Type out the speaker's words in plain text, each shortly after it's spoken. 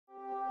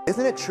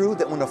Isn't it true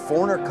that when a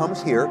foreigner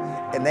comes here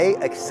and they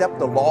accept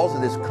the laws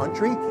of this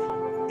country,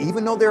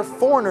 even though they're a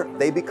foreigner,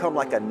 they become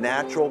like a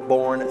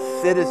natural-born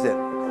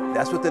citizen?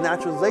 That's what the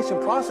naturalization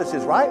process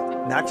is, right?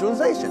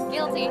 Naturalization.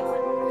 Guilty.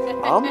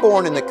 I'm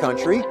born in the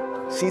country.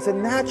 She's a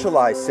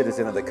naturalized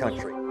citizen of the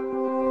country.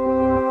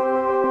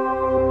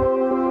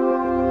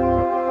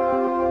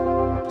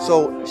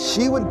 So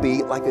she would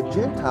be like a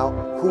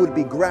Gentile who would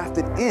be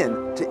grafted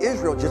in to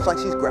Israel, just like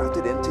she's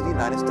grafted into the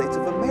United States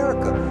of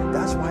America.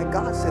 That's why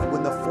God said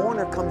when the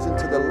foreigner comes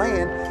into the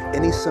land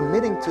and he's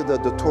submitting to the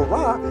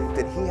Torah,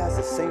 that he has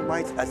the same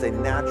rights as a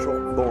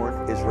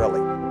natural-born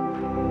Israeli.